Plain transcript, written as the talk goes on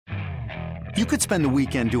You could spend the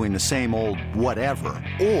weekend doing the same old whatever,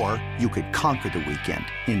 or you could conquer the weekend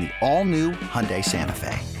in the all-new Hyundai Santa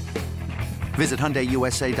Fe. Visit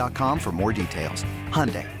HyundaiUSA.com for more details.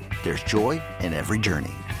 Hyundai, there's joy in every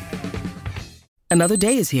journey. Another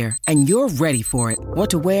day is here, and you're ready for it. What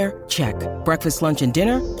to wear? Check. Breakfast, lunch, and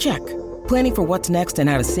dinner? Check. Planning for what's next and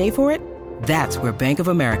how to save for it? That's where Bank of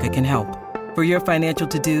America can help. For your financial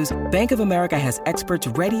to-dos, Bank of America has experts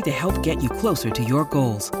ready to help get you closer to your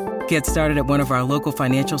goals. Get started at one of our local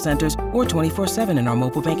financial centers or 24/7 in our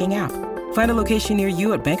mobile banking app. Find a location near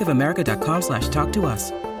you at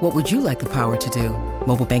bankofamerica.com/talktous. What would you like the power to do?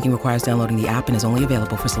 Mobile banking requires downloading the app and is only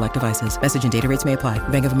available for select devices. Message and data rates may apply.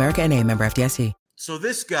 Bank of America N.A., member FDIC. So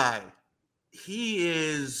this guy, he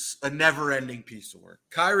is a never-ending piece of work.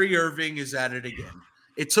 Kyrie Irving is at it again.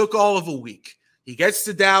 It took all of a week. He gets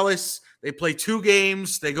to Dallas. They play 2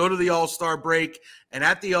 games. They go to the All-Star break. And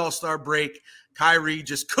at the All-Star break, Kyrie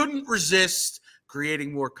just couldn't resist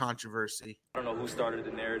creating more controversy. I don't know who started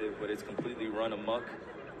the narrative, but it's completely run amok.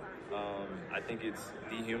 I think it's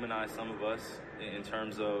dehumanized some of us in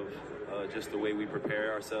terms of just the way we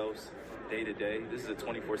prepare ourselves day to day. This is a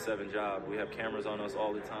 24/7 job. We have cameras on us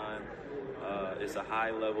all the time. It's a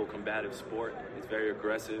high-level combative sport. It's very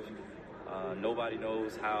aggressive. Nobody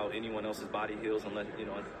knows how anyone else's body heals unless,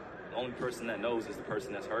 the only person that knows is the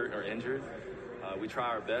person that's hurt or injured. We try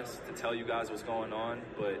our best to tell you guys what's going on,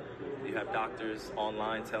 but you have doctors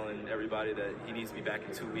online telling everybody that he needs to be back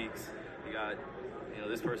in 2 weeks. You got,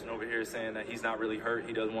 this person over here saying that he's not really hurt,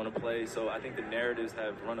 he doesn't want to play. So I think the narratives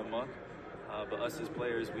have run amok. But us as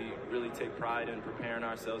players, we really take pride in preparing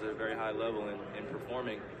ourselves at a very high level and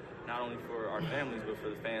performing not only for our families, but for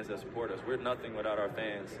the fans that support us. We're nothing without our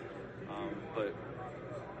fans. But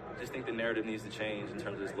I just think the narrative needs to change in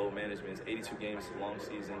terms of this low management. It's 82 games, it's a long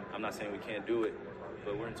season. I'm not saying we can't do it,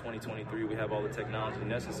 but we're in 2023. We have all the technology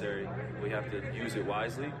necessary. We have to use it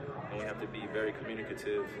wisely, and we have to be very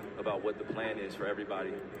communicative about what the plan is for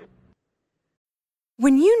everybody.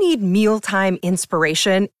 When you need mealtime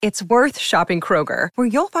inspiration, it's worth shopping Kroger, where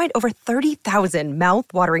you'll find over 30,000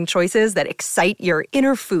 mouth-watering choices that excite your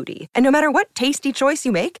inner foodie. And no matter what tasty choice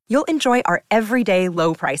you make, you'll enjoy our everyday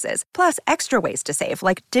low prices, plus extra ways to save,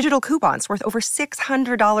 like digital coupons worth over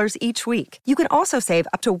 $600 each week. You can also save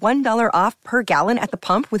up to $1 off per gallon at the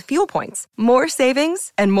pump with fuel points. More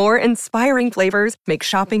savings and more inspiring flavors make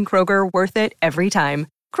shopping Kroger worth it every time.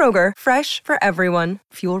 Kroger, fresh for everyone.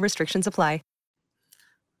 Fuel restrictions apply.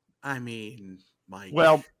 I mean, Mike.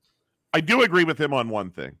 Well, I do agree with him on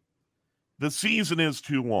one thing. The season is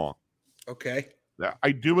too long. Okay.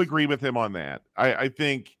 I do agree with him on that. I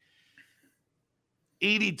think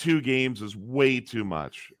 82 games is way too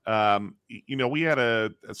much. We had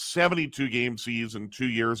a 72-game season 2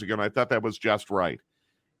 years ago, and I thought that was just right.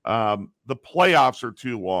 The playoffs are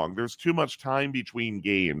too long. There's too much time between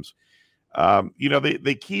games.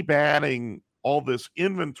 They keep adding all this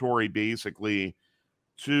inventory, basically,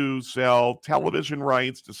 to sell television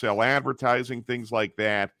rights, to sell advertising, things like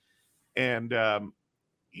that. And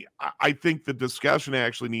I think the discussion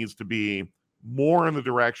actually needs to be more in the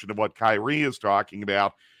direction of what Kyrie is talking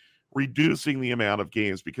about, reducing the amount of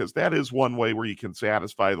games, because that is one way where you can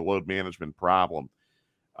satisfy the load management problem.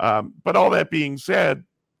 But all that being said,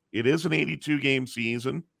 it is an 82-game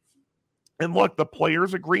season. And look, the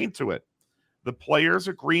players agreed to it. The players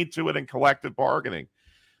agreed to it in collective bargaining.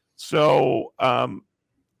 So,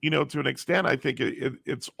 to an extent, I think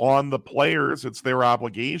it's on the players. It's their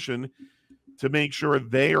obligation to make sure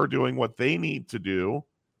they are doing what they need to do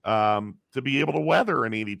to be able to weather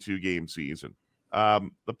an 82-game season.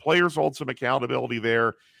 The players hold some accountability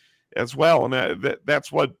there as well. And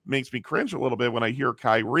that's what makes me cringe a little bit when I hear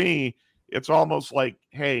Kyrie. It's almost like,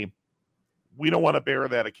 hey, we don't want to bear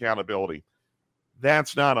that accountability.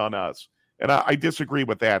 That's not on us. And I disagree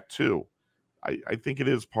with that, too. I think it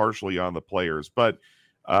is partially on the players. But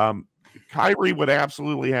Kyrie would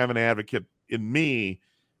absolutely have an advocate in me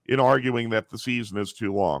in arguing that the season is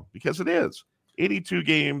too long, because it is. 82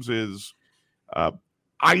 games is,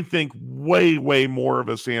 I think, way, way more of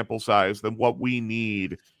a sample size than what we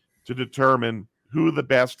need to determine who the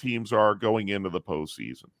best teams are going into the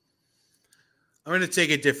postseason. I'm going to take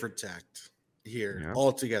a different tact here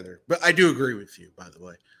altogether, but I do agree with you, by the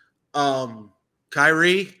way.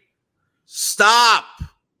 Kyrie, stop.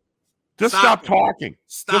 Just stop talking.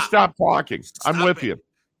 Stop. Just stop talking. Stop I'm with it. you.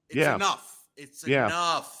 It's Yeah. enough. It's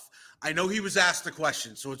enough. I know he was asked the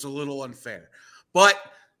question, so it's a little unfair. But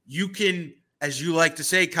you can, as you like to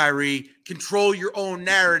say, Kyrie, control your own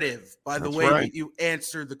narrative by the way that you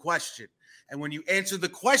answer the question. And when you answer the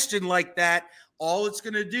question like that, all it's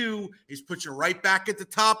going to do is put you right back at the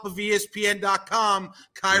top of ESPN.com.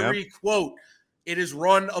 Kyrie quote, "It is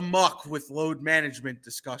run amok with load management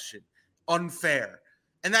discussion. Unfair."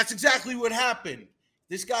 And that's exactly what happened.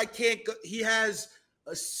 This guy can't go, he has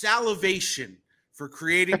a salivation for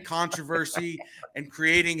creating controversy and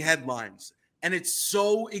creating headlines. And it's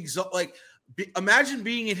so imagine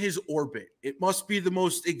being in his orbit. It must be the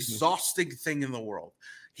most exhausting thing in the world.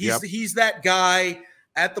 He's that guy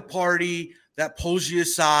at the party that pulls you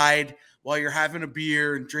aside while you're having a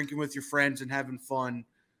beer and drinking with your friends and having fun.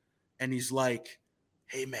 And he's like,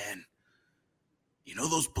 "Hey, man, you know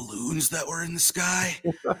those balloons that were in the sky?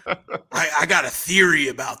 I got a theory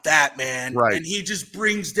about that, man." Right. And he just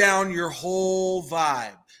brings down your whole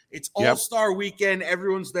vibe. It's All-Star Weekend.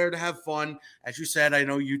 Everyone's there to have fun. As you said, I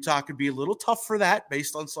know Utah could be a little tough for that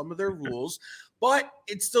based on some of their rules, but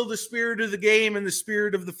it's still the spirit of the game and the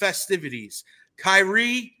spirit of the festivities.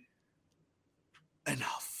 Kyrie,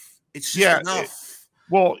 enough. It's just enough.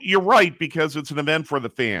 Well, you're right, because it's an event for the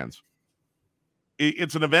fans.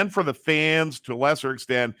 It's an event for the fans to a lesser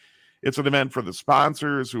extent. It's an event for the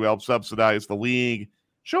sponsors who help subsidize the league.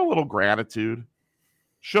 Show a little gratitude.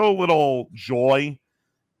 Show a little joy,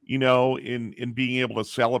 in being able to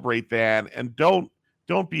celebrate that. And don't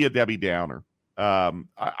be a Debbie Downer. I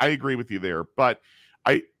agree with you there. But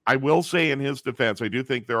I will say in his defense, I do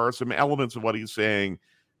think there are some elements of what he's saying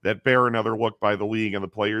that bear another look by the league and the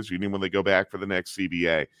players union when they go back for the next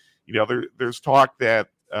CBA. There's talk that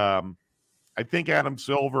I think Adam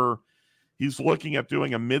Silver, he's looking at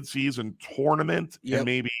doing a midseason tournament and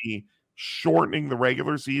maybe shortening the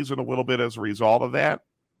regular season a little bit as a result of that.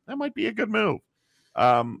 That might be a good move.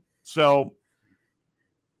 So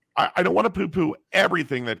I don't want to poo-poo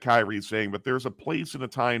everything that Kyrie's saying, but there's a place and a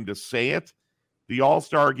time to say it. The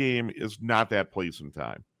All-Star game is not that place and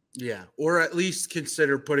time. Yeah, or at least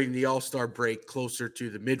consider putting the All-Star break closer to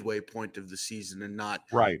the midway point of the season and not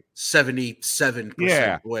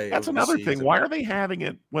 77% way. That's another thing. Why are they having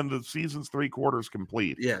it when the season's 3/4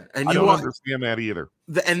 complete? Yeah, and I don't understand that either.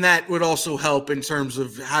 And that would also help in terms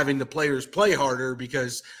of having the players play harder,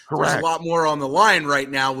 because there's a lot more on the line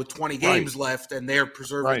right now with 20 games left, and they're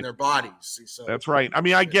preserving their bodies. So that's right. I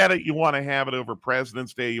mean, I get it. You want to have it over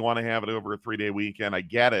President's Day. You want to have it over a 3-day weekend. I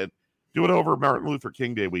get it. Do it over Martin Luther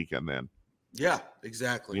King Day weekend then. Yeah,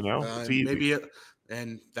 exactly. Maybe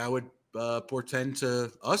and that would portend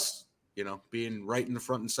to us, being right in the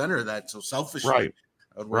front and center of that. So selfishly, that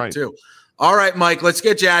would work too. All right, Mike, let's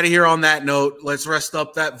get you out of here on that note. Let's rest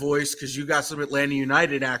up that voice because you got some Atlanta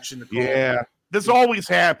United action to call. Yeah, this always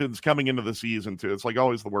happens coming into the season too. It's like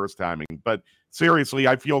always the worst timing. But seriously,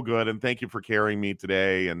 I feel good, and thank you for carrying me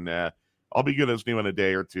today. And I'll be good as new in a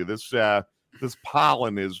day or two. This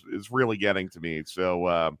pollen is really getting to me.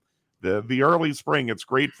 So the early spring, it's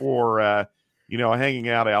great for hanging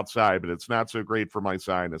out outside, but it's not so great for my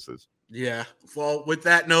sinuses. Yeah. Well, with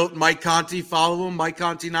that note, Mike Conti, follow him, Mike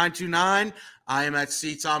Conti 929. I am at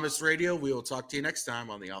C Thomas Radio. We will talk to you next time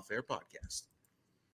on the Off Air Podcast.